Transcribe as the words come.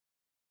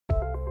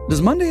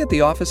Does Monday at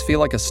the office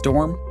feel like a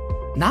storm?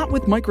 Not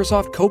with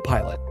Microsoft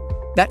Copilot.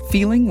 That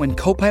feeling when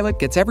Copilot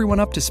gets everyone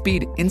up to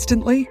speed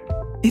instantly?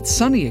 It's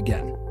sunny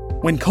again.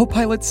 When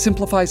Copilot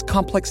simplifies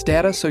complex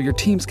data so your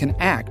teams can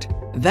act,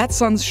 that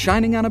sun's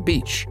shining on a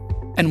beach.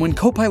 And when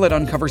Copilot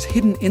uncovers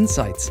hidden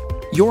insights,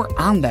 you're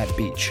on that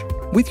beach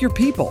with your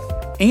people,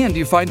 and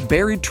you find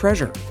buried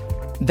treasure.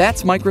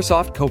 That's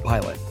Microsoft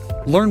Copilot.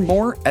 Learn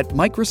more at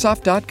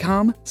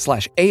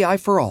Microsoft.com/AI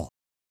for all.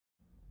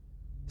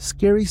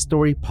 Scary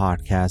Story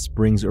Podcast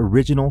brings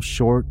original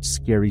short,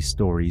 scary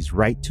stories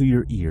right to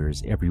your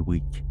ears every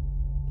week.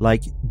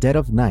 Like Dead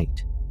of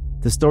Night,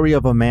 the story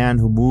of a man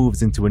who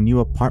moves into a new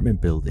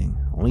apartment building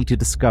only to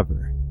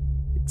discover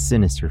its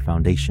sinister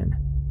foundation.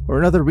 Or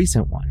another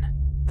recent one,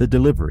 The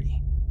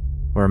Delivery,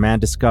 where a man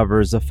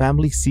discovers a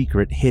family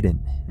secret hidden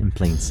in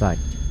plain sight.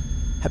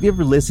 Have you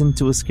ever listened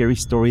to a scary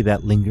story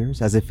that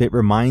lingers as if it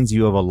reminds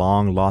you of a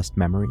long-lost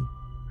memory?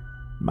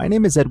 My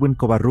name is Edwin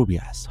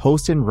Covarrubias,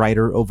 host and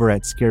writer over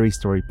at Scary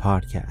Story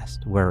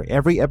Podcast, where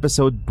every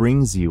episode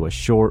brings you a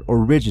short,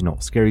 original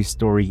scary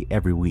story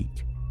every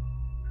week.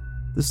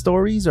 The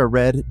stories are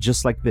read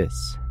just like this,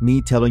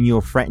 me telling you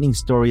a frightening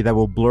story that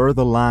will blur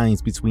the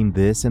lines between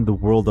this and the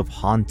world of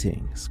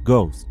hauntings,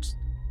 ghosts,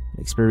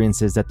 and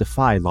experiences that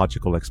defy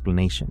logical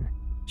explanation.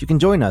 You can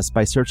join us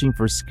by searching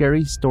for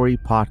Scary Story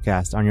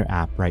Podcast on your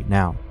app right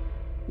now.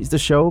 It's the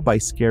show by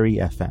Scary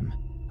FM.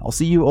 I'll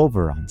see you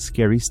over on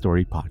Scary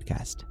Story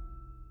Podcast.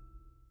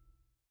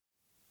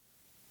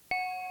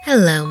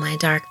 Hello, my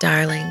dark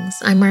darlings.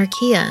 I'm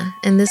Markia,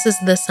 and this is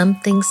the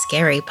Something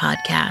Scary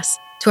podcast.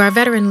 To our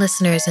veteran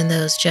listeners and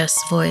those just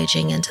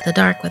voyaging into the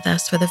dark with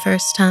us for the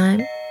first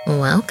time,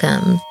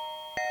 welcome.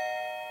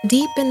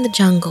 Deep in the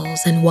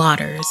jungles and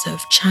waters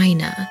of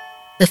China,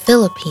 the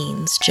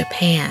Philippines,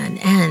 Japan,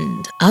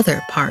 and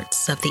other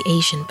parts of the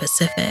Asian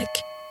Pacific,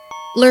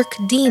 lurk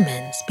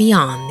demons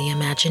beyond the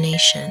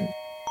imagination.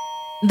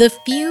 The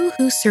few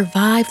who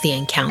survive the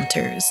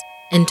encounters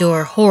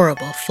endure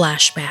horrible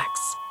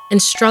flashbacks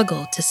and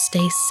struggle to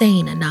stay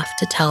sane enough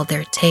to tell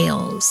their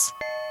tales.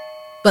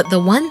 But the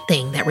one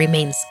thing that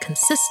remains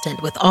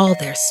consistent with all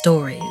their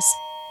stories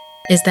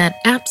is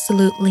that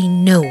absolutely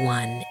no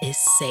one is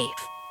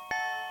safe.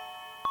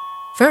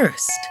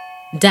 First,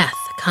 death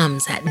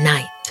comes at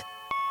night,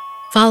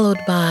 followed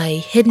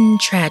by hidden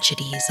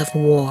tragedies of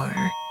war.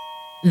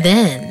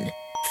 Then,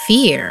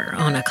 fear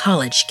on a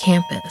college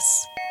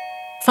campus.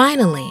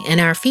 Finally, in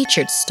our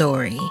featured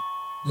story,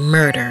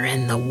 murder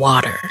in the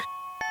water.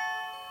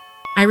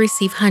 I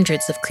receive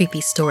hundreds of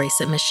creepy story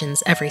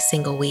submissions every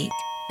single week,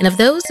 and of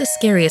those, the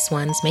scariest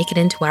ones make it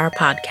into our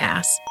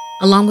podcast,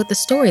 along with the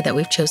story that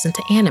we've chosen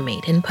to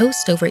animate and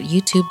post over at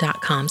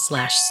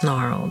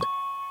youtube.com/snarled.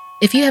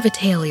 If you have a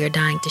tale you're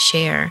dying to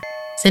share,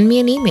 send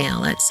me an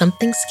email at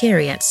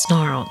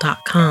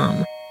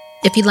somethingscary@snarl.com.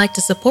 If you'd like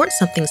to support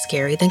Something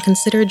Scary, then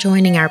consider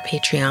joining our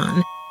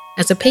Patreon.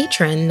 As a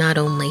patron, not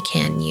only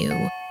can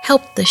you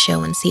help the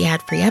show and see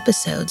ad-free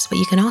episodes, but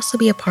you can also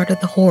be a part of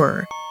the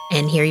horror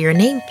and hear your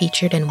name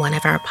featured in one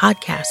of our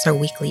podcasts or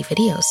weekly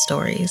video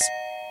stories.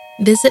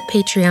 Visit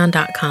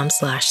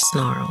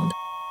patreon.com/snarled.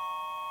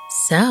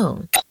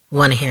 So,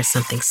 want to hear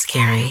something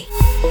scary?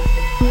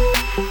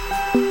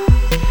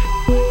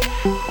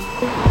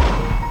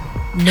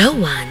 No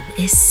one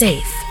is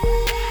safe.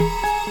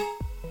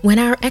 When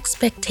our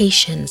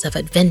expectations of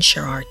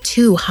adventure are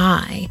too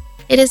high,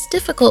 it is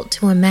difficult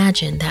to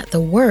imagine that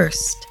the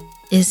worst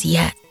is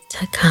yet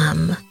to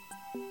come.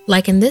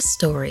 Like in this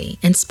story,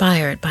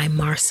 inspired by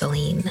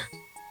Marceline.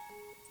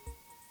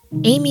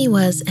 Amy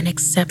was an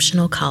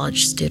exceptional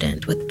college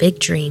student with big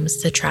dreams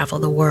to travel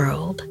the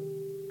world.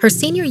 Her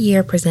senior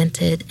year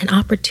presented an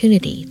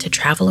opportunity to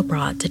travel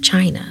abroad to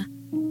China,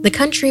 the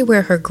country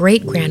where her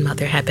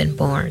great-grandmother had been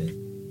born.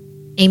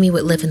 Amy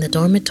would live in the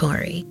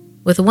dormitory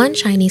with one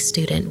Chinese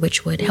student,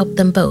 which would help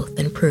them both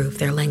improve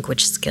their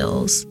language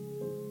skills.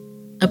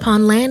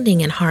 Upon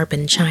landing in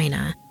Harbin,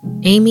 China,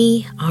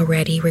 Amy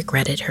already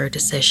regretted her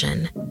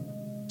decision.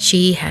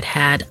 She had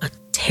had a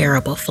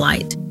terrible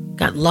flight,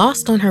 got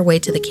lost on her way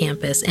to the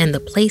campus, and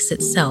the place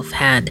itself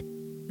had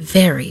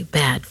very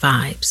bad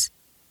vibes.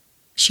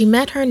 She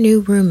met her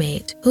new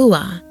roommate,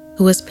 Hua,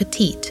 who was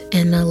petite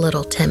and a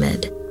little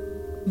timid.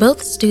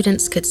 Both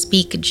students could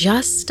speak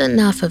just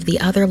enough of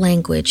the other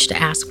language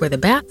to ask where the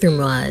bathroom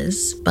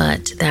was,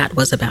 but that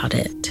was about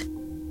it.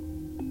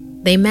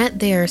 They met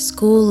their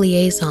school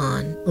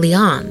liaison,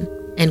 Leon,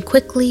 and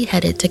quickly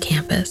headed to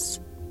campus.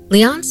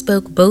 Leon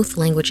spoke both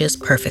languages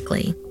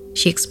perfectly.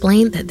 She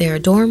explained that their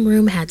dorm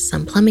room had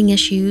some plumbing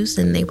issues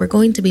and they were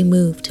going to be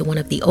moved to one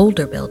of the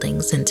older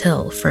buildings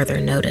until further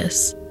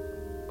notice.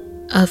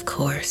 Of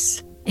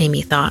course,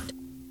 Amy thought,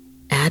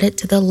 added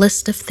to the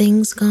list of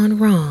things gone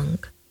wrong.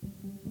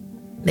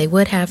 They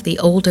would have the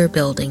older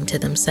building to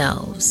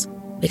themselves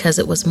because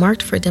it was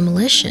marked for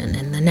demolition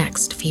in the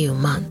next few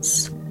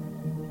months.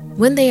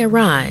 When they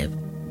arrived,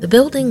 the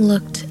building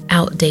looked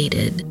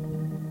outdated,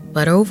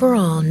 but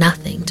overall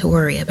nothing to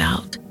worry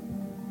about.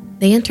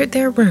 They entered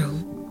their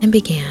room and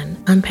began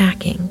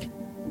unpacking.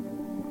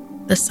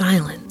 The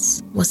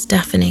silence was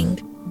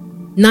deafening.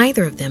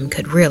 Neither of them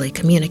could really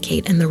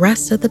communicate, and the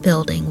rest of the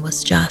building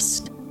was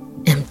just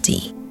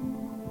empty.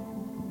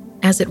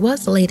 As it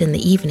was late in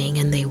the evening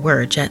and they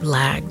were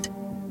jet-lagged,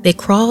 they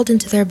crawled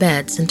into their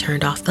beds and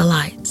turned off the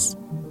lights.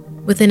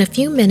 Within a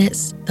few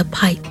minutes, the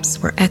pipes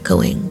were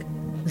echoing.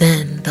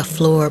 Then the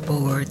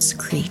floorboards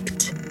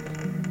creaked.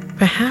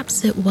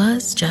 Perhaps it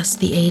was just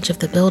the age of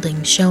the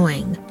building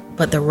showing,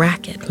 but the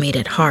racket made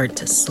it hard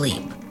to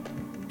sleep.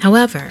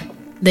 However,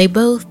 they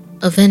both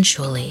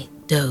eventually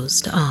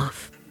dozed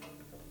off.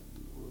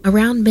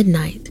 Around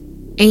midnight,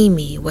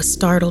 Amy was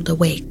startled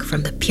awake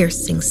from the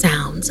piercing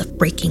sounds of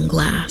breaking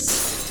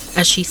glass.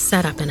 As she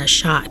sat up in a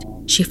shot,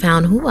 she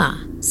found Hua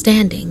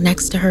standing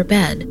next to her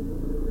bed.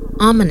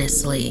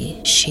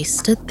 Ominously, she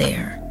stood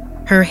there,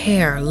 her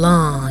hair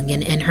long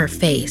and in her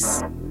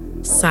face,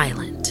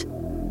 silent,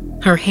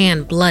 her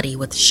hand bloody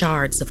with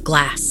shards of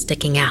glass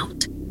sticking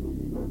out.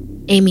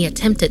 Amy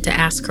attempted to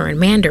ask her in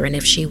Mandarin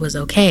if she was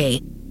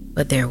okay,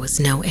 but there was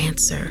no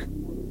answer.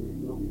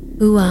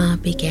 Hua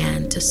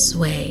began to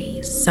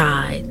sway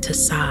side to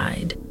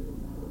side.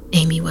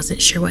 Amy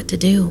wasn't sure what to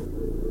do.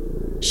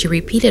 She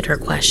repeated her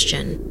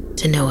question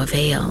to no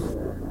avail.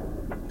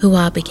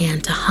 Hua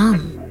began to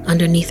hum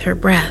underneath her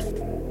breath.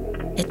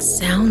 It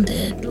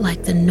sounded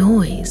like the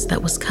noise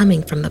that was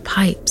coming from the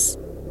pipes.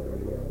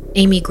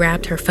 Amy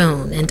grabbed her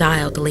phone and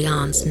dialed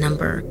Leon's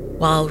number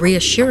while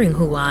reassuring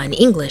Hua in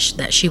English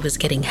that she was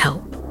getting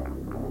help.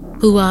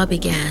 Hua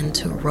began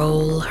to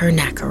roll her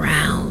neck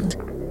around,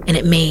 and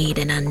it made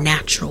an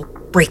unnatural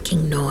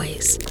breaking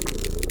noise.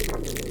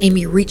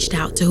 Amy reached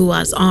out to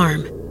Hua's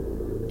arm.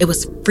 It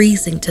was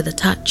freezing to the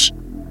touch.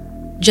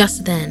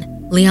 Just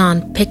then,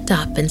 Leon picked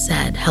up and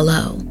said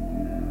hello.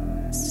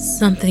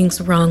 "Something's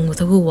wrong with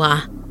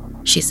Hua,"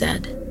 she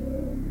said.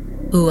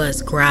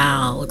 Hua's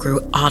growl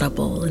grew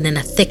audible, and in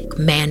a thick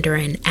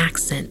Mandarin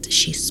accent,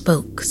 she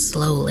spoke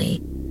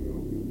slowly.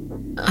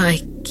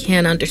 "I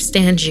can't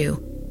understand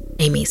you,"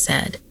 Amy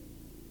said.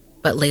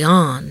 But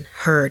Leon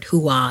heard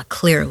Hua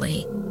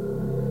clearly.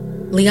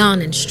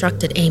 Leon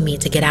instructed Amy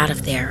to get out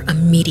of there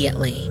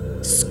immediately,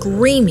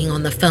 screaming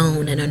on the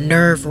phone in a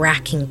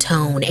nerve-wracking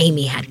tone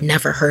Amy had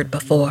never heard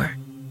before.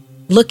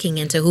 Looking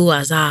into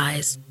Hua's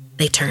eyes,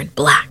 they turned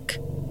black.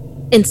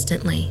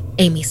 Instantly,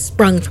 Amy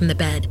sprung from the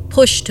bed,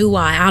 pushed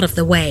Hua out of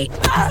the way,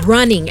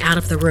 running out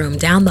of the room,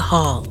 down the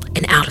hall,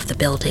 and out of the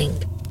building.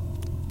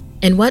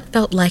 In what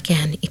felt like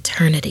an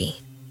eternity,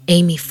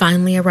 Amy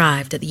finally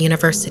arrived at the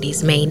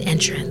university's main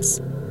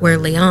entrance, where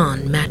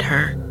Leon met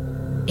her.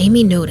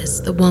 Amy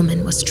noticed the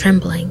woman was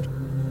trembling.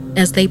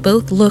 As they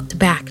both looked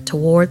back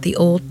toward the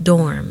old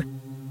dorm,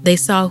 they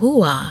saw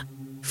Hua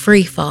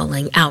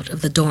free-falling out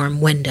of the dorm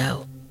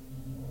window.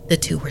 The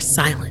two were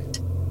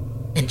silent,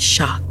 in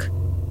shock.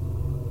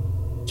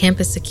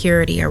 Campus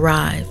security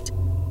arrived,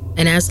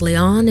 and as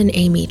Leon and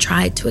Amy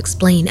tried to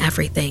explain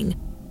everything,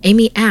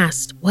 Amy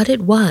asked what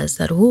it was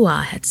that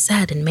Hua had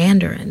said in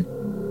Mandarin.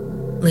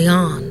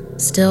 Leon,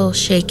 still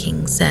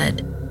shaking,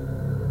 said,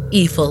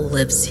 "Evil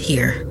lives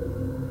here.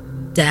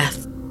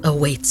 Death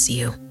awaits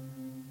you."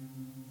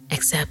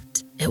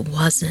 Except it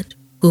wasn't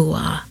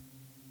Hua.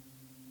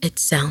 It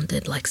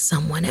sounded like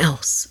someone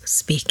else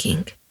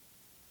speaking.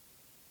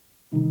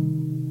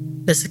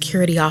 The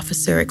security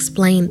officer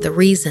explained the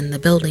reason the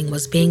building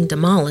was being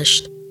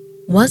demolished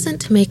wasn't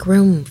to make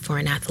room for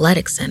an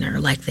athletic center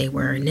like they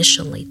were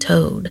initially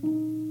told.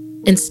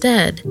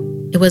 Instead,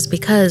 it was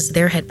because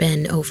there had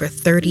been over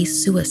 30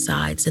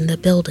 suicides in the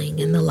building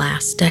in the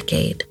last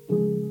decade.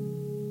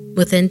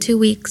 Within 2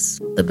 weeks,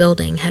 the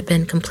building had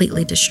been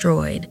completely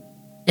destroyed,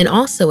 and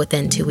also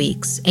within 2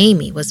 weeks,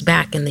 Amy was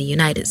back in the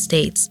United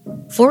States,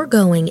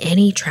 foregoing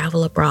any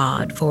travel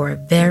abroad for a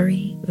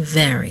very,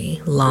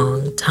 very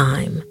long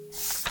time.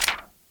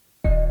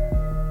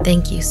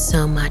 Thank you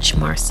so much,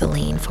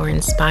 Marceline, for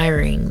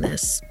inspiring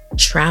this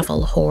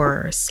travel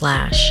horror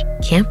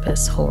 /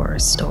 campus horror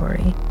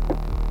story.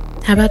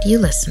 How about you,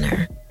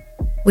 listener?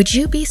 Would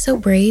you be so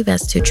brave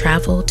as to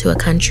travel to a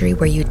country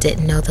where you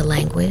didn't know the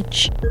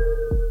language?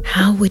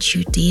 How would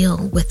you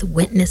deal with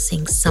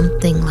witnessing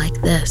something like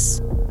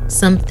this?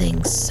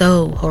 Something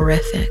so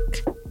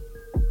horrific?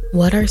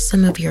 What are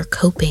some of your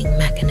coping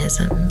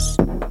mechanisms?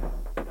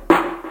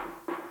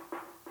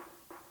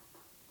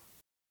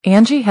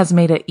 Angie has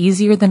made it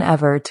easier than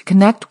ever to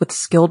connect with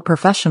skilled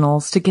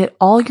professionals to get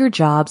all your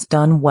jobs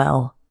done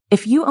well.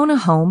 If you own a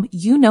home,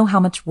 you know how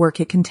much work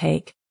it can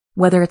take,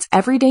 whether it's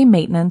everyday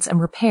maintenance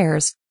and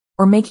repairs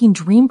or making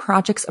dream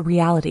projects a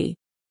reality.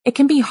 It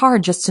can be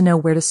hard just to know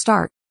where to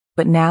start,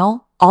 but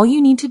now all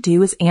you need to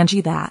do is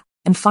Angie that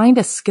and find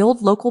a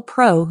skilled local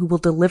pro who will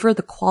deliver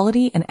the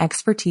quality and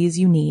expertise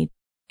you need.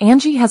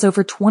 Angie has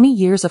over 20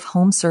 years of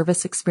home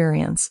service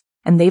experience,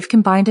 and they've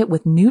combined it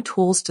with new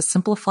tools to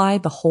simplify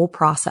the whole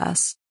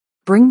process.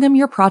 Bring them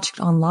your project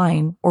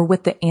online or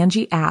with the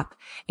Angie app,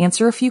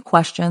 answer a few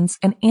questions,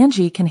 and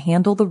Angie can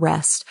handle the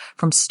rest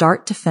from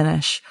start to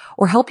finish,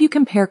 or help you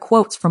compare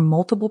quotes from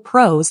multiple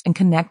pros and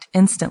connect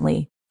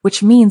instantly,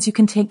 which means you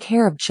can take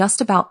care of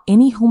just about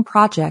any home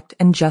project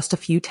in just a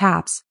few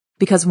taps.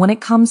 Because when it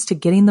comes to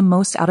getting the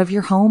most out of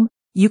your home,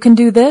 You can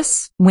do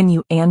this when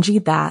you Angie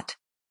that.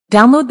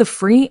 Download the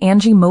free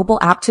Angie mobile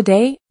app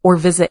today or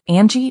visit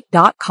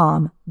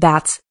Angie.com.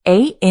 That's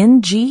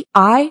ANGI.com.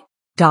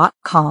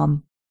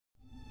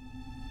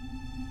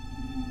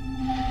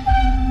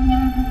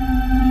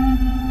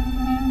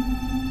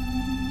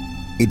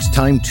 It's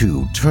time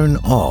to turn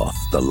off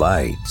the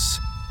lights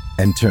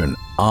and turn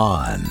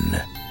on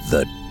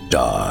the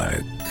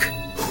dark.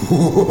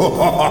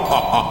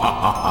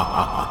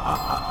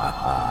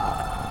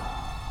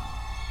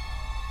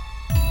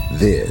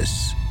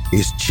 This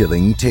is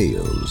Chilling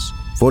Tales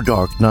for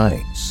Dark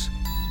Nights.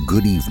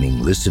 Good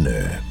evening,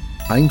 listener.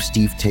 I'm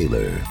Steve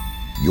Taylor,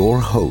 your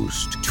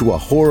host to a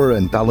horror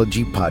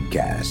anthology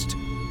podcast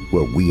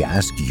where we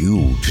ask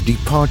you to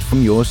depart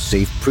from your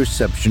safe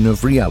perception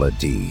of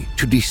reality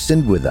to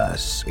descend with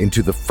us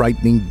into the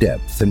frightening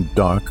depths and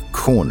dark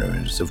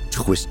corners of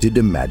twisted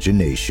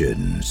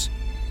imaginations.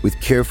 With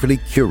carefully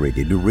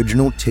curated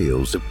original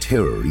tales of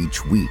terror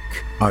each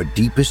week, our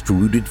deepest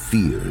rooted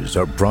fears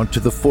are brought to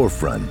the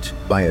forefront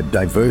by a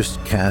diverse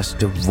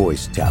cast of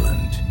voice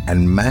talent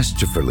and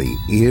masterfully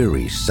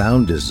eerie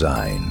sound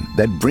design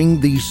that bring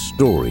these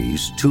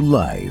stories to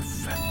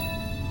life.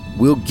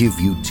 We'll give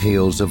you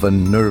tales of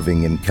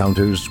unnerving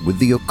encounters with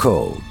the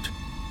occult,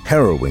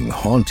 harrowing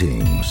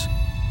hauntings,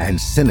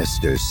 and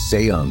sinister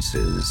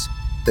seances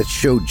that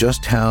show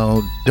just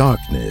how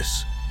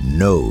darkness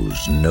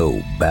knows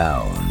no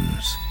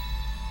bounds.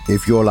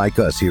 If you're like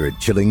us here at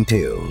Chilling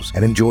Tales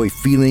and enjoy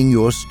feeling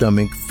your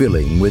stomach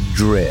filling with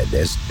dread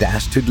as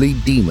dastardly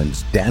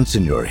demons dance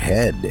in your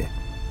head,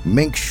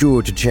 make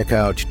sure to check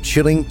out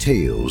Chilling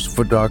Tales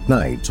for Dark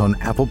Nights on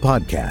Apple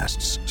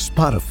Podcasts,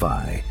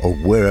 Spotify, or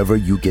wherever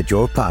you get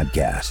your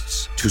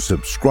podcasts. To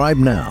subscribe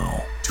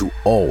now to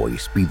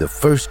always be the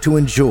first to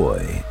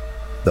enjoy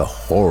the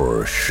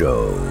horror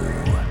show.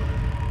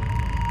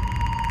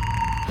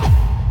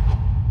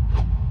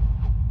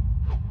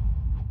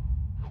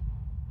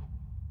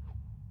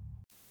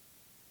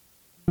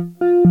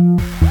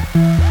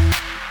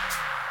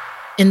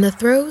 In the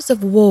throes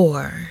of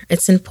war,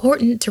 it's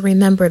important to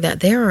remember that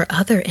there are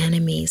other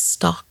enemies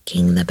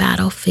stalking the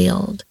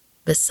battlefield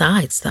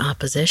besides the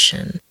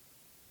opposition.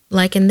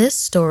 Like in this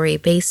story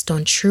based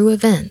on true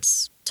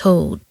events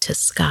told to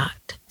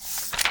Scott.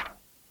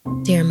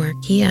 Dear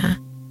Markia,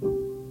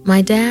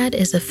 my dad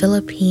is a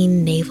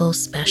Philippine Naval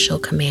Special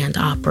Command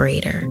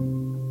operator.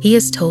 He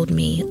has told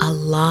me a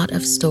lot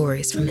of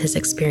stories from his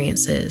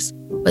experiences,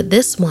 but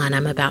this one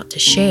I'm about to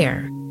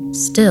share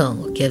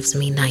still gives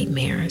me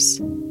nightmares.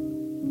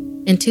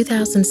 In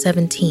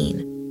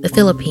 2017, the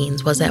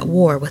Philippines was at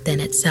war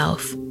within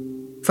itself.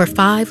 For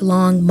 5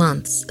 long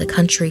months, the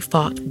country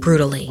fought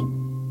brutally.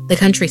 The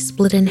country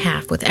split in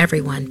half with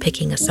everyone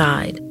picking a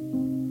side.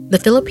 The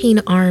Philippine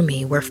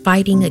Army were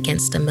fighting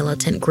against a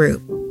militant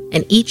group,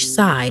 and each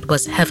side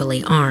was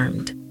heavily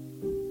armed.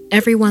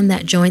 Everyone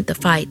that joined the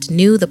fight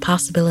knew the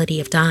possibility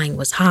of dying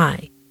was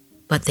high,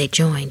 but they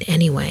joined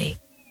anyway.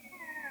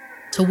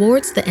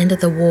 Towards the end of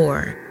the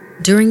war,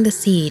 during the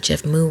siege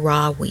of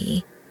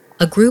Murawi,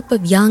 a group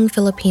of young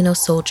Filipino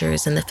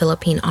soldiers in the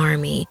Philippine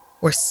Army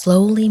were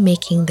slowly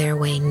making their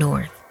way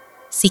north,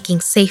 seeking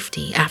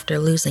safety after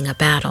losing a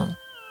battle.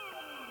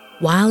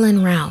 While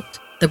en route,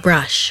 the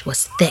brush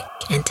was thick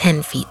and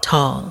 10 feet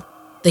tall,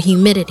 the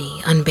humidity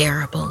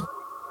unbearable.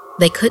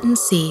 They couldn't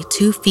see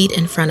 2 feet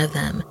in front of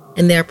them,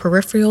 and their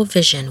peripheral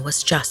vision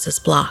was just as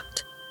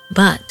blocked.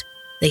 But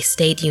they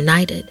stayed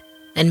united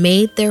and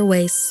made their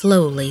way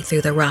slowly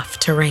through the rough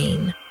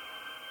terrain.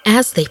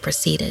 As they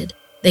proceeded,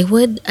 they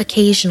would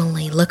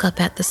occasionally look up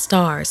at the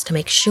stars to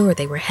make sure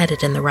they were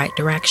headed in the right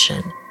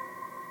direction.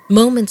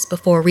 Moments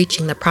before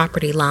reaching the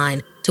property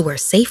line to where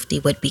safety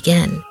would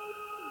begin,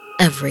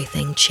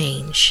 everything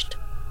changed.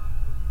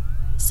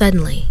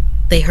 Suddenly,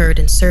 they heard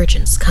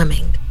insurgents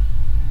coming.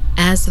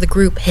 As the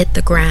group hit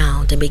the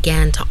ground and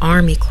began to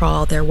army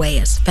crawl their way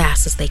as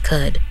fast as they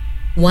could,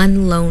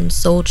 one lone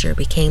soldier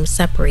became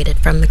separated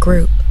from the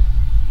group.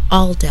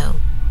 Aldo,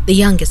 the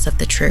youngest of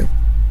the troop,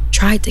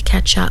 tried to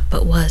catch up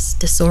but was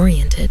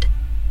disoriented.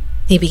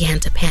 He began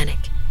to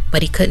panic,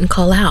 but he couldn't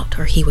call out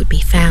or he would be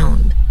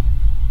found.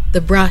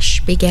 The brush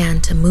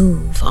began to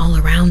move all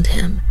around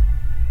him.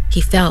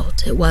 He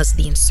felt it was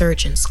the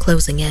insurgents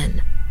closing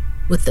in.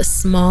 With the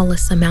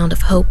smallest amount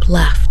of hope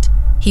left,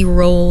 he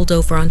rolled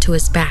over onto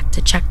his back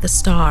to check the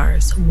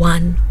stars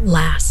one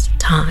last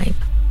time.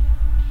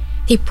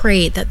 He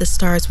prayed that the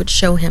stars would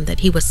show him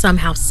that he was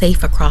somehow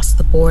safe across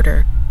the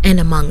border and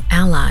among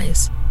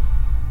allies.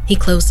 He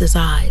closed his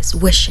eyes,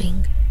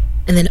 wishing,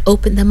 and then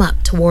opened them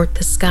up toward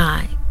the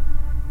sky.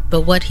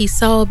 But what he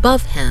saw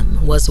above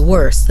him was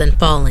worse than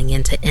falling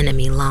into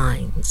enemy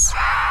lines.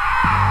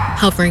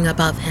 Hovering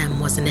above him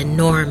was an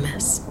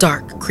enormous,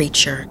 dark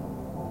creature.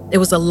 It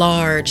was a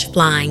large,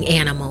 flying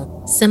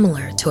animal,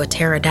 similar to a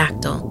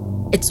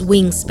pterodactyl. Its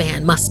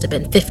wingspan must have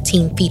been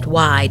 15 feet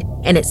wide,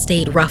 and it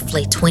stayed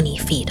roughly 20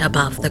 feet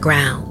above the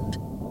ground.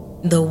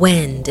 The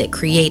wind it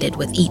created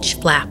with each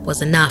flap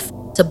was enough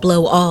to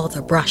blow all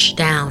the brush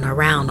down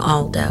around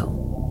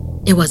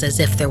Aldo. It was as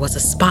if there was a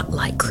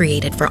spotlight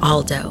created for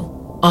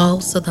Aldo.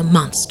 all so the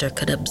monster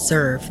could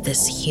observe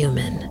this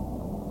human.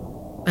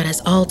 But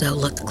as Aldo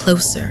looked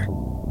closer,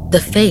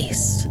 the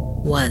face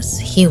was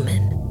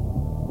human.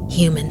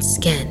 Human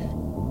skin,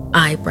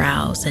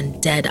 eyebrows,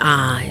 and dead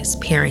eyes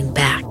peering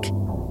back.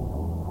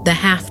 The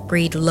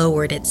half-breed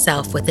lowered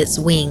itself with its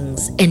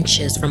wings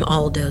inches from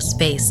Aldo's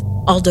face.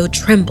 Aldo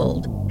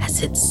trembled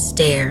as it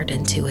stared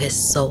into his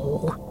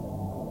soul.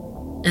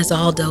 As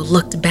Aldo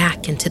looked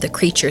back into the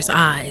creature's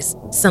eyes,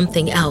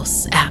 something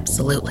else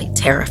absolutely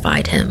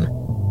terrified him.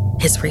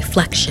 His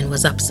reflection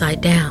was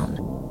upside down.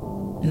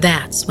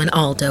 That's when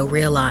Aldo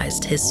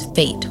realized his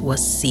fate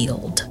was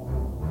sealed.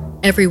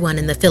 Everyone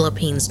in the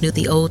Philippines knew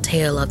the old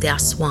tale of the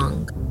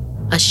aswang,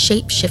 a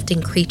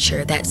shape-shifting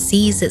creature that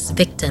sees its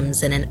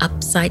victims in an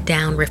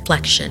upside-down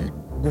reflection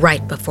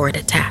right before it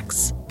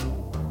attacks.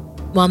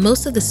 While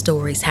most of the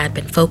stories had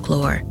been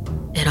folklore,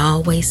 it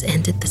always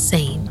ended the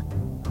same,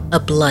 a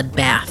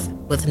bloodbath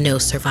with no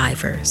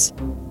survivors.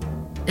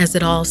 As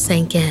it all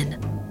sank in,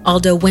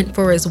 Aldo went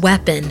for his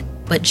weapon,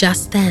 but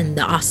just then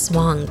the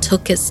aswang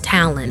took its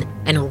talon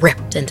and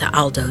ripped into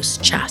Aldo's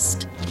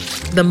chest.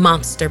 The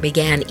monster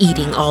began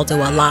eating Aldo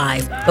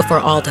alive before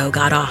Aldo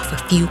got off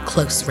a few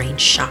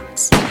close-range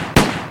shots.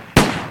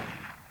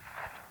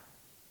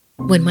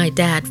 When my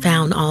dad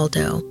found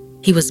Aldo,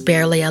 he was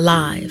barely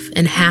alive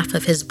and half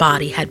of his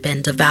body had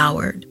been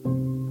devoured.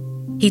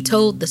 He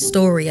told the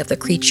story of the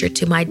creature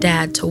to my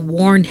dad to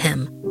warn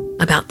him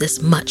about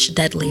this much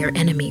deadlier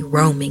enemy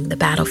roaming the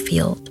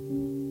battlefield.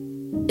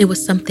 It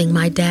was something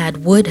my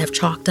dad would have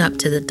chalked up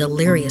to the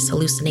delirious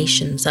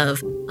hallucinations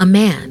of a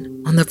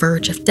man on the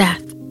verge of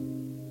death,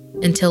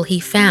 until he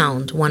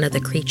found one of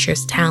the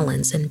creature's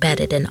talons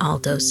embedded in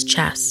Aldo's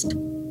chest.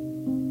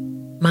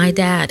 My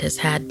dad has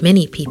had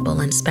many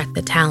people inspect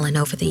the talon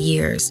over the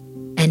years,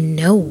 and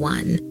no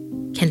one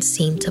can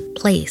seem to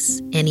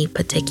place any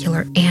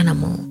particular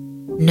animal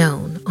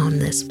known on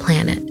this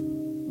planet.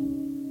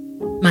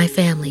 My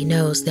family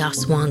knows the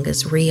aswang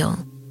is real,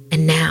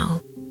 and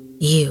now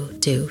you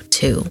do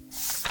too.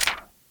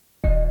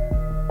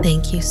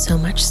 Thank you so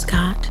much,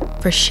 Scott,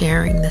 for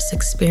sharing this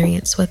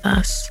experience with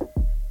us.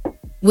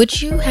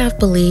 Would you have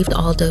believed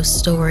Aldo's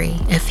story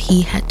if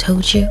he had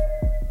told you?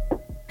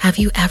 Have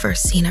you ever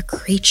seen a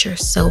creature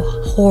so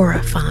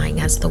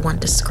horrifying as the one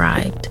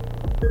described?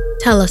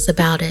 Tell us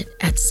about it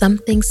at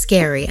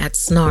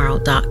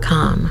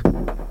somethingscary@snarl.com.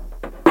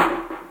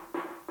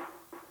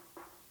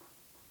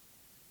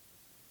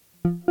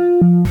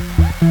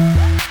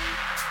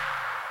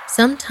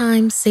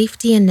 Sometimes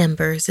safety in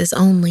numbers is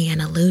only an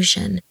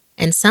illusion,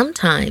 and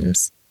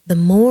sometimes the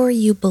more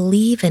you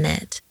believe in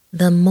it,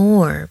 the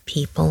more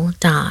people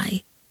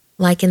die.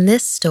 Like in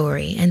this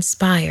story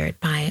inspired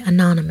by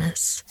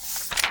Anonymous.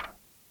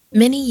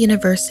 Many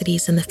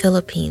universities in the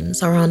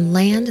Philippines are on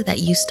land that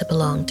used to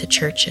belong to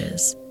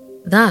churches.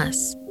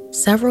 Thus,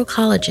 several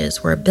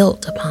colleges were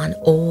built upon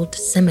old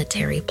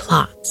cemetery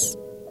plots.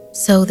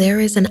 So there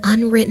is an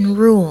unwritten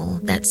rule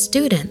that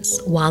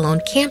students, while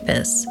on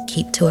campus,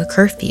 keep to a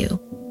curfew.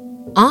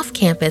 Off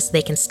campus,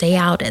 they can stay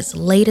out as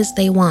late as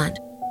they want,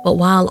 but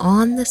while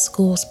on the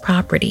school's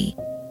property,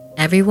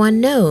 everyone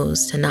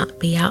knows to not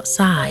be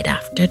outside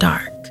after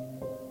dark.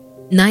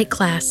 Night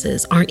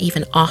classes aren't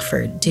even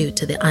offered due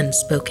to the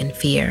unspoken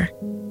fear.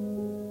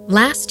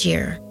 Last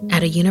year,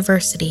 at a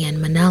university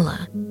in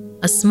Manila,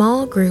 a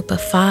small group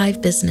of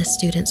 5 business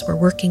students were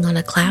working on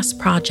a class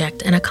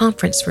project in a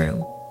conference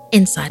room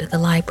inside of the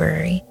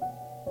library.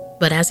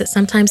 But as it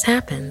sometimes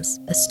happens,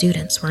 the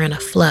students were in a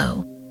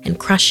flow and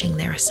crushing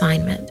their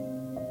assignment.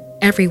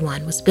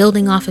 Everyone was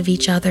building off of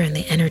each other and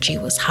the energy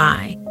was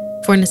high.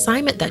 For an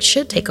assignment that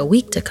should take a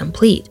week to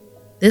complete,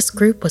 this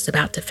group was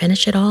about to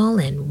finish it all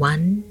in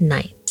one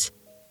night.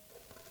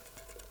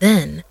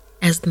 Then,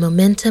 as the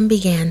momentum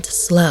began to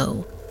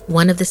slow,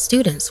 one of the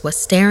students was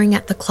staring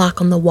at the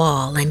clock on the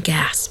wall and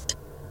gasped.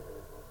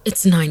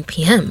 "It's 9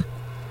 p.m.,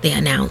 they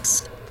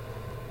announced.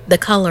 The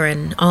color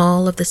in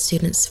all of the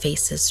students'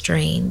 faces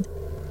drained.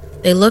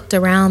 They looked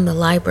around the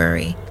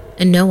library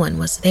and no one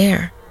was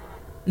there.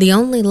 The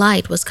only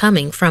light was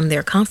coming from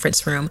their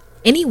conference room.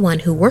 Anyone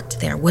who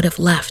worked there would have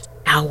left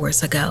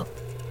hours ago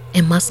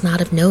and must not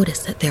have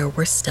noticed that there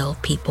were still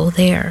people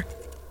there.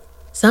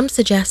 Some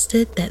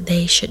suggested that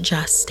they should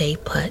just stay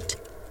put,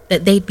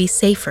 that they'd be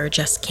safer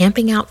just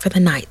camping out for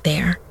the night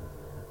there.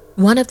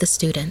 One of the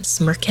students,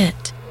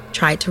 Merkit,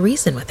 tried to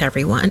reason with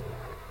everyone.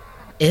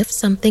 If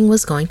something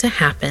was going to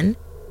happen,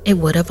 it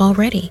would have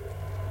already.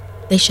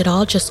 They should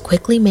all just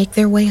quickly make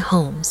their way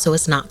home so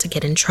as not to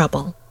get in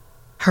trouble.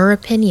 Her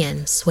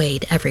opinion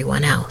swayed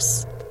everyone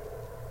else.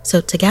 So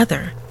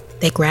together,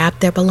 they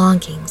grabbed their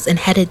belongings and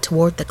headed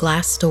toward the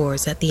glass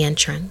doors at the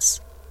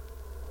entrance.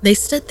 They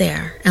stood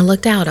there and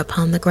looked out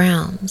upon the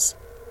grounds.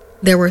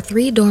 There were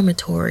 3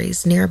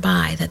 dormitories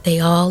nearby that they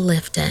all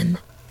lived in,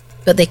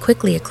 but they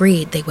quickly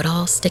agreed they would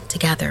all stick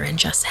together and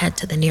just head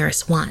to the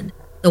nearest one,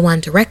 the one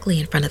directly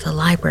in front of the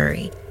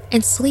library,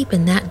 and sleep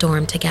in that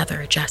dorm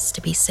together just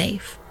to be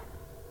safe.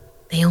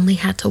 They only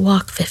had to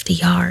walk 50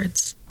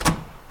 yards.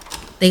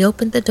 They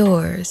opened the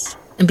doors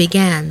and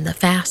began the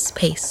fast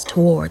pace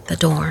toward the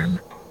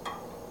dorm.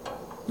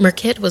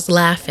 Merkit was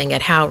laughing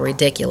at how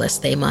ridiculous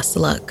they must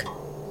look.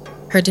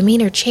 Her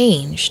demeanor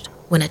changed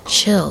when a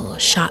chill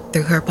shot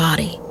through her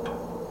body.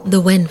 The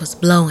wind was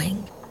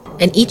blowing,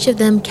 and each of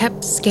them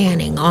kept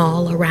scanning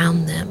all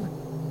around them.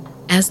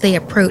 As they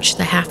approached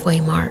the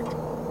halfway mark,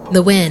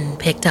 the wind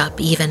picked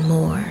up even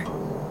more.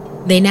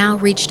 They now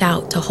reached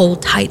out to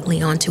hold tightly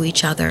onto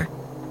each other,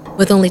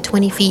 with only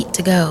 20 feet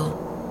to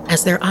go.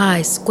 As their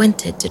eyes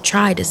squinted to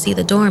try to see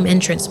the dorm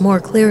entrance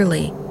more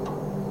clearly,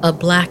 a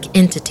black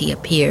entity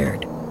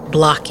appeared,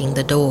 blocking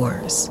the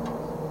doors.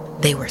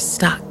 They were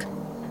stuck.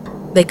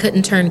 They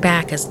couldn't turn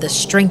back as the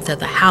strength of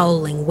the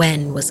howling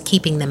wind was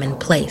keeping them in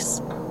place,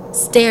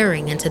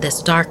 staring into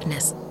this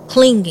darkness,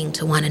 clinging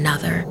to one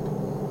another.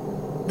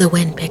 The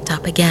wind picked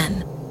up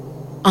again,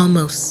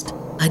 almost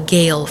a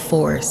gale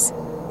force,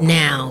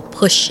 now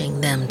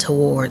pushing them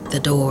toward the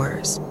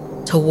doors,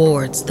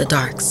 towards the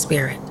dark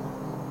spirit.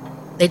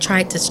 They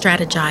tried to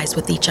strategize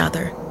with each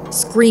other,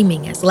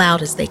 screaming as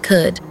loud as they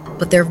could,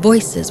 but their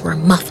voices were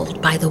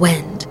muffled by the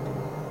wind.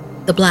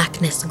 The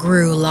blackness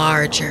grew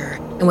larger,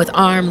 and with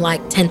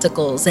arm-like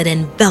tentacles, it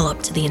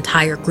enveloped the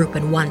entire group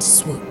in one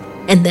swoop.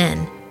 And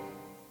then,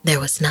 there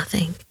was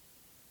nothing.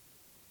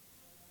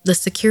 The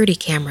security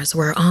cameras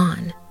were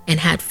on and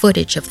had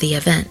footage of the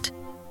event.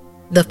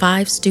 The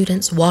 5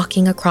 students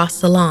walking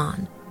across the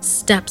lawn,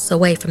 steps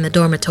away from the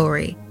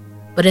dormitory.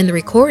 But in the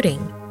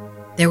recording,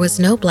 there was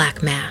no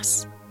black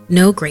mass,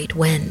 no great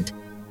wind.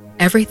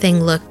 Everything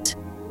looked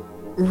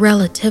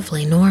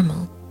relatively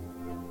normal.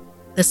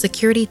 The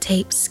security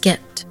tape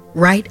skipped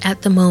right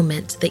at the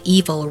moment the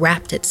evil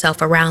wrapped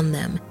itself around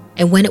them,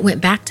 and when it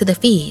went back to the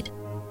feed,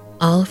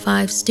 all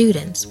 5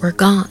 students were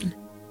gone,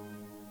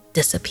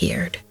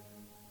 disappeared.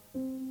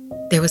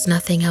 There was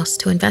nothing else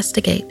to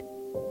investigate.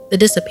 The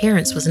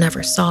disappearance was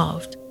never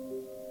solved.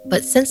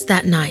 But since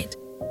that night,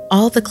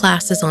 all the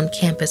classes on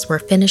campus were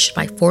finished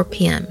by 4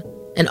 p.m.,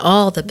 and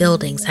all the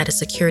buildings had a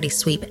security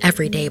sweep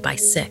every day by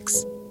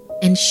 6,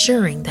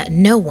 ensuring that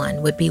no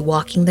one would be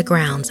walking the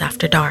grounds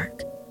after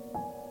dark.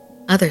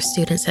 Other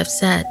students have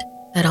said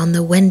that on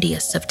the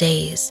windiest of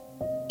days,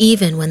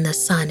 even when the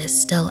sun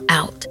is still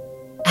out,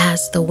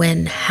 as the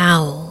wind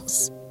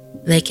howls,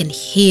 they can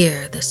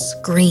hear the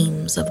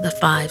screams of the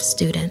 5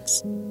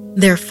 students,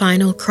 their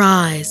final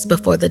cries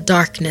before the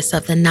darkness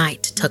of the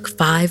night took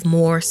 5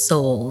 more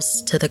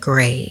souls to the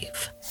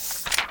grave.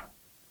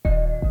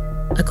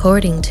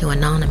 According to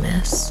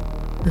Anonymous,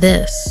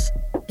 this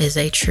is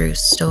a true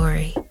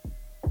story.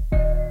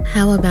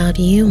 How about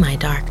you, my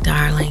dark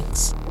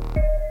darlings?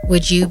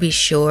 Would you be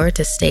sure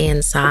to stay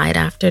inside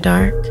after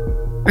dark?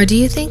 Or do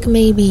you think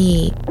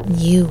maybe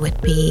you would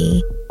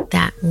be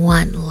that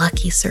one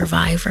lucky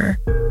survivor?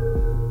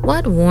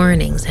 What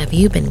warnings have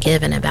you been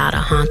given about a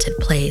haunted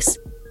place,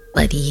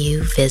 but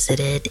you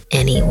visited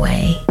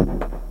anyway?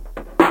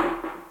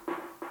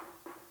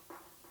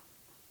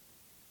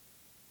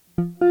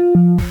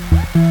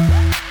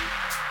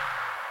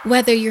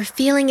 Whether you're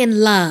feeling in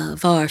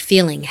love or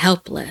feeling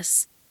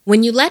helpless,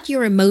 when you let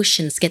your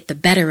emotions get the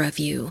better of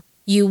you,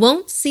 you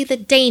won't see the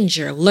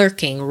danger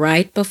lurking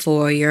right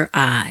before your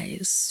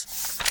eyes.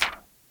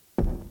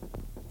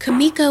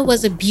 Kamiko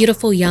was a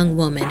beautiful young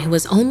woman who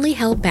was only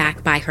held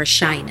back by her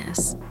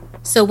shyness.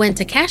 So when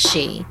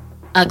Takeshi,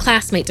 a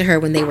classmate to her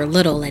when they were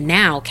little and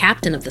now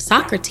captain of the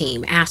soccer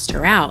team, asked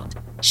her out,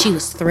 she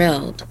was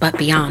thrilled but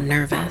beyond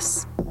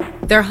nervous.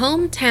 Their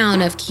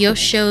hometown of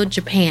Kyushu,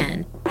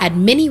 Japan, had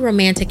many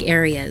romantic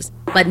areas,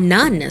 but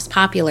none as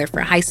popular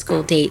for high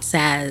school dates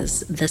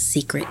as the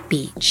secret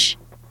beach.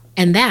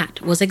 And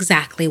that was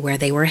exactly where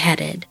they were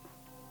headed.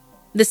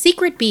 The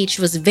secret beach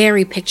was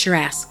very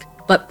picturesque,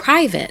 but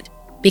private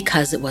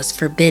because it was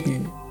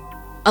forbidden.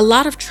 A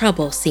lot of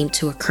trouble seemed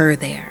to occur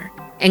there,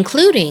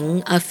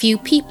 including a few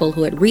people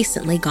who had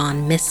recently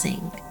gone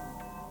missing.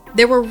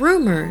 There were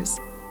rumors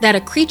that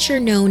a creature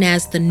known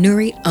as the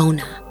Nuri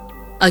Onna,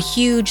 a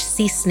huge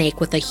sea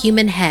snake with a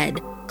human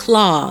head,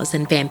 claws,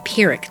 and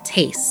vampiric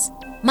tastes,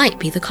 might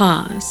be the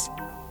cause.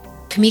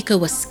 Kamiko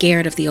was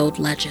scared of the old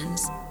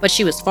legends, but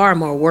she was far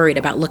more worried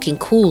about looking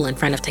cool in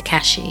front of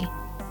Takeshi.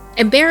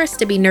 Embarrassed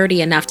to be nerdy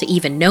enough to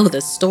even know the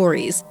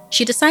stories,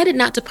 she decided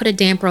not to put a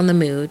damper on the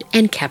mood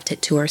and kept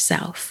it to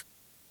herself.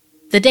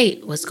 The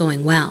date was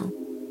going well.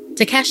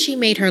 Takeshi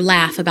made her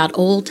laugh about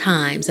old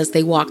times as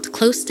they walked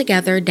close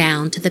together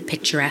down to the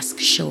picturesque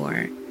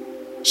shore.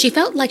 She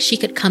felt like she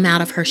could come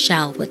out of her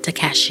shell with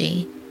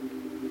Takeshi.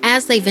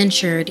 As they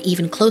ventured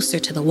even closer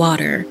to the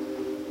water,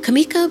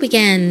 Kamiko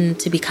began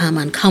to become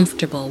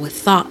uncomfortable with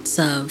thoughts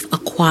of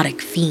aquatic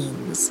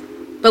fiends,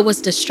 but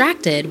was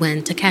distracted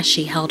when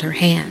Takeshi held her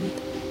hand.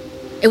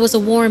 It was a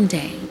warm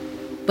day,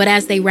 but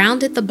as they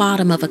rounded the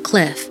bottom of a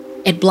cliff,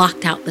 it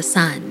blocked out the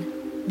sun.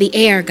 The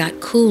air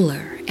got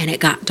cooler and it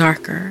got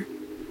darker.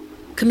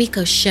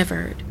 Kamiko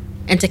shivered,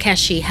 and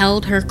Takeshi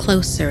held her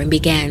closer and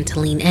began to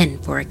lean in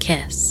for a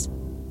kiss.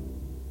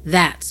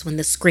 That's when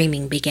the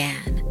screaming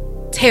began.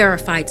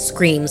 Terrified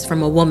screams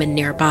from a woman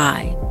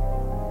nearby.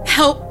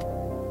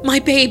 "Help! My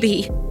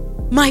baby!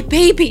 My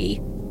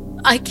baby!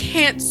 I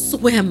can't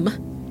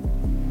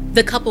swim!"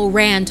 The couple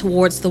ran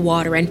towards the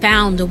water and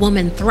found a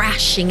woman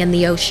thrashing in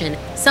the ocean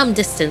some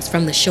distance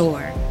from the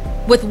shore.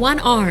 With one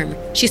arm,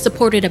 she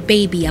supported a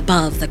baby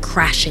above the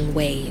crashing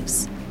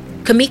waves.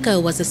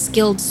 Kamiko was a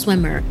skilled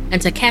swimmer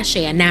and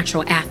Takeshi a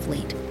natural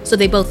athlete, so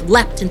they both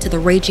leapt into the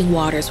raging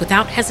waters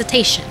without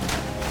hesitation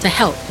to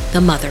help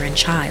the mother and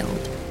child.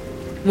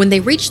 When they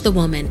reached the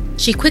woman,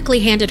 she quickly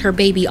handed her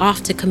baby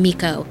off to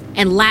Kamiko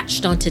and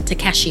latched onto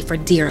Takeshi for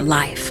dear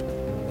life.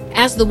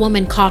 As the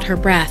woman caught her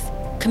breath,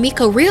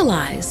 Kamiko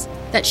realized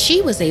that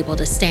she was able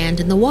to stand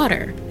in the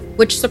water,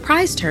 which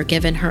surprised her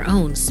given her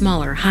own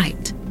smaller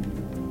height.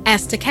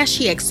 As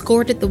Takeshi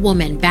escorted the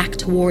woman back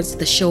towards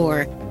the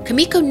shore,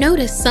 Kamiko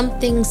noticed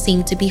something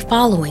seemed to be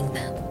following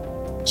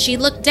them. She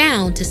looked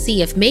down to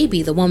see if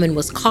maybe the woman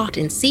was caught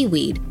in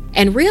seaweed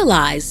and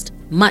realized,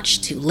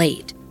 much too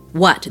late,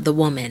 what the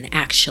woman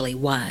actually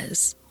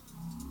was.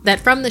 That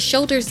from the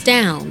shoulders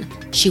down,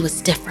 she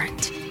was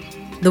different.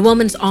 The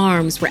woman's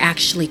arms were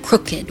actually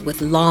crooked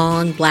with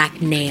long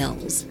black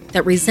nails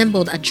that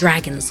resembled a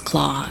dragon's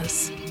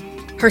claws.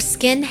 Her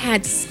skin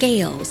had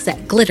scales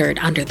that glittered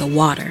under the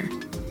water.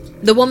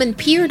 The woman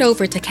peered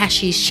over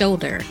Takeshi's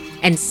shoulder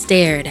and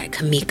stared at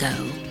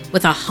Kamiko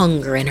with a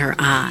hunger in her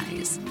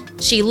eyes.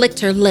 She licked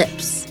her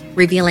lips,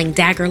 revealing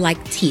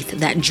dagger-like teeth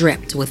that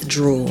dripped with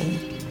drool.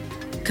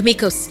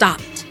 Kamiko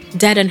stopped,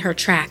 dead in her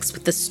tracks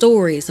with the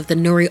stories of the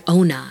Nuri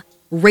Onna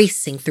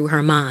racing through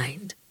her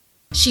mind.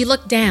 She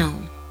looked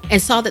down and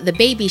saw that the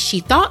baby she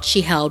thought she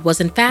held was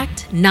in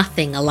fact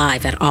nothing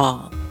alive at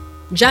all.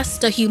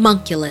 Just a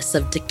homunculus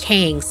of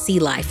decaying sea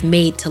life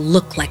made to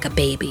look like a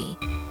baby.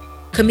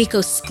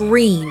 Kamiko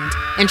screamed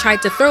and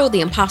tried to throw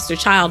the imposter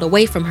child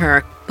away from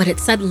her, but it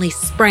suddenly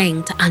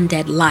sprang to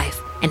undead life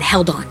and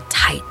held on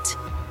tight,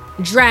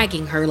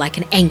 dragging her like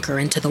an anchor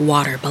into the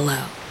water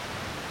below.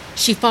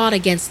 She fought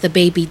against the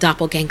baby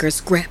doppelganger's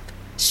grip,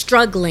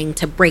 struggling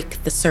to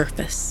break the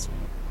surface.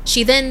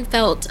 She then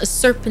felt a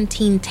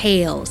serpentine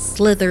tail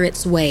slither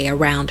its way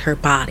around her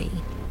body.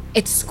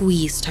 It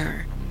squeezed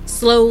her,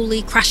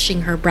 slowly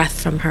crushing her breath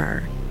from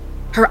her.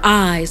 Her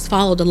eyes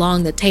followed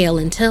along the tail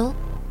until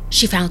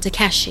she found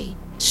Takeshi,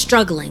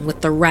 struggling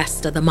with the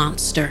rest of the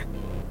monster.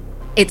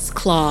 Its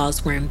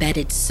claws were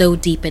embedded so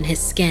deep in his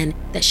skin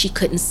that she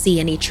couldn't see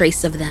any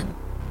trace of them.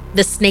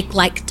 The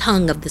snake-like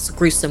tongue of this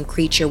gruesome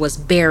creature was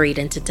buried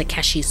into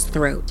Takeshi's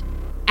throat,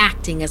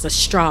 acting as a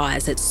straw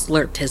as it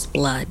slurped his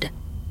blood.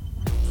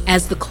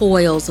 As the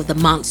coils of the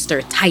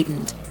monster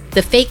tightened,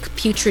 the fake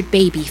putrid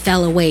baby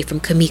fell away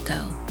from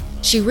Kamiko.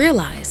 She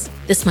realized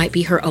this might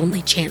be her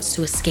only chance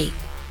to escape.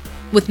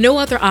 With no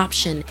other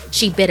option,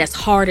 she bit as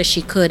hard as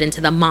she could into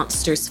the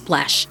monster's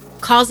flesh,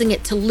 causing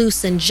it to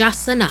loosen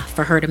just enough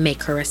for her to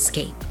make her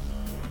escape.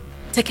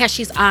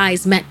 Takeshi's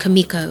eyes met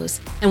Kamiko's,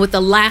 and with the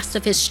last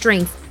of his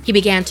strength, he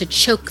began to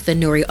choke the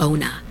Nuri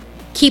Onna,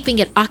 keeping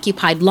it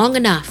occupied long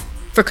enough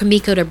for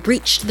Kamiko to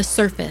breach the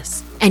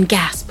surface and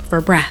gasp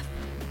for breath.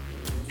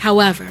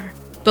 However,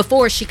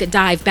 before she could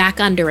dive back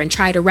under and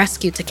try to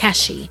rescue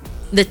Takeshi,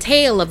 the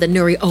tail of the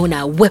Nuri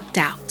Onna whipped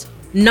out,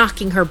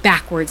 knocking her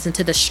backwards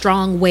into the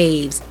strong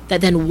waves that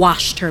then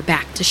washed her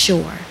back to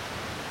shore.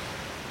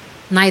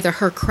 Neither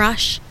her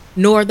crush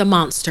nor the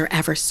monster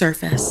ever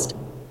surfaced,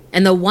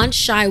 and the once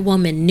shy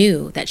woman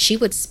knew that she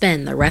would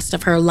spend the rest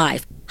of her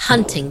life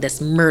hunting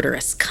this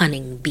murderous,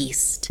 cunning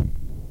beast,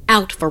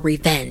 out for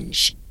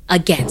revenge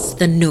against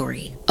the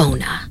Nuri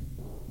Onna.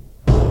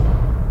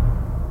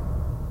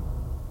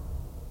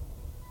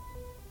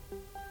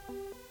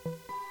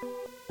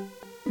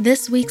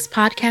 This week's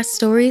podcast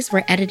stories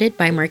were edited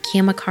by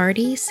Markia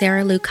McCarty,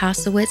 Sarah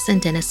Lukasiewicz,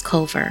 and Dennis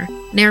Culver.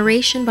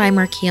 Narration by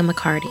Markia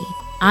McCarty.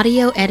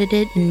 Audio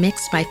edited and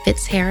mixed by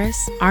Fitz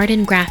Harris. Art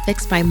and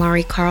graphics by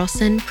Mari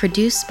Carlson.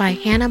 Produced by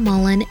Hannah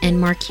Mullen and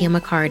Markia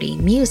McCarty.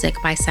 Music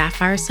by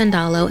Sapphire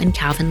Sandalo and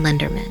Calvin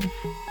Linderman.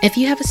 If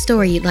you have a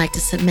story you'd like to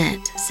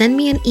submit, send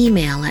me an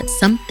email at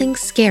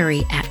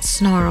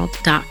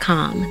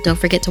somethingscary@snarled.com. Don't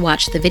forget to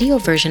watch the video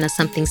version of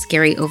Something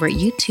Scary over at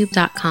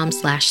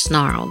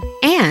youtube.com/snarled.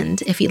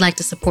 And if you'd like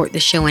to support the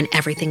show and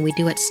everything we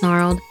do at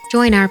Snarled,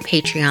 join our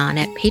Patreon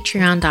at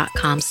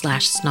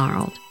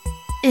patreon.com/snarled.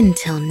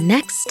 Until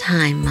next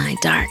time, my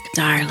dark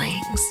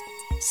darlings,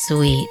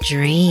 sweet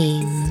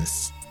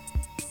dreams.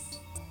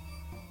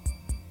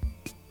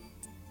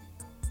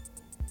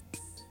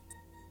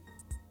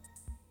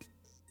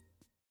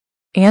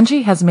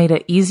 Angie has made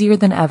it easier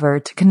than ever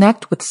to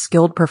connect with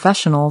skilled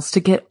professionals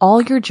to get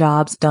all your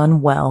jobs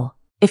done well.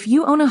 If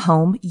you own a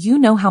home, you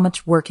know how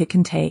much work it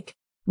can take,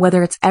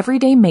 whether it's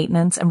everyday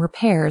maintenance and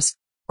repairs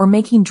or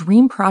making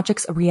dream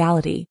projects a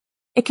reality.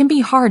 It can be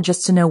hard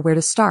just to know where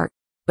to start,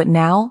 but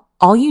now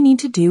all you need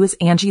to do is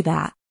Angie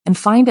that and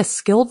find a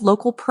skilled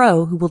local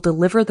pro who will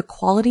deliver the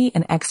quality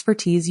and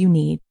expertise you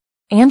need.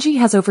 Angie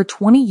has over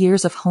 20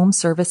 years of home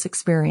service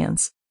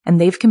experience, and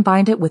they've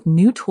combined it with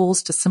new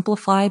tools to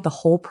simplify the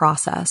whole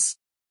process.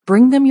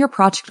 Bring them your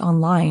project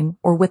online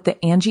or with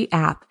the Angie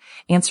app,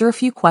 answer a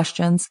few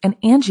questions, and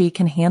Angie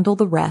can handle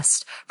the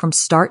rest from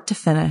start to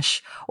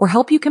finish or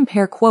help you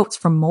compare quotes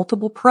from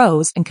multiple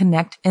pros and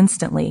connect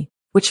instantly.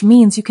 which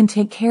means you can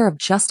take care of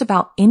just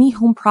about any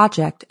home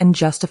project in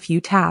just a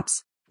few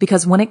taps.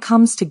 Because when it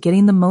comes to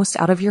getting the most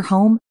out of your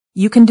home,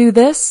 you can do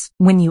this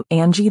when you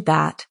Angie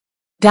that.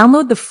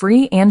 Download the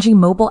free Angie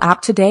mobile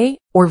app today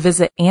or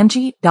visit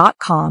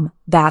Angie.com.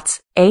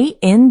 That's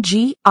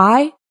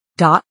ANGI.com.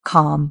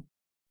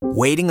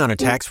 Waiting on a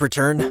tax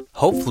return?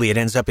 Hopefully it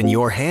ends up in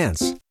your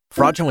hands.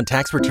 Fraudulent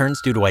tax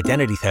returns due to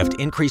identity theft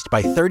increased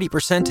by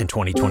 30% in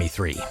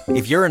 2023.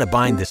 If you're in a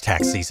bind this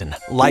tax season,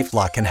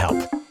 LifeLock can help.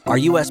 Our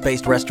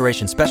U.S.-based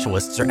restoration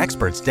specialists are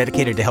experts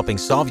dedicated to helping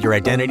solve your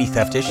identity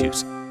theft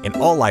issues. And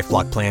all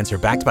LifeLock plans are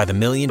backed by the $1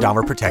 Million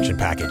Protection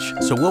Package.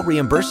 So we'll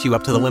reimburse you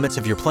up to the limits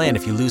of your plan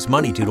if you lose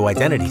money due to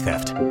identity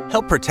theft.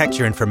 Help protect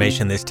your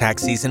information this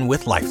tax season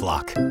with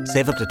LifeLock.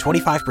 Save up to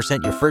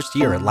 25% your first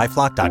year at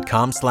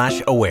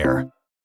LifeLock.com/aware.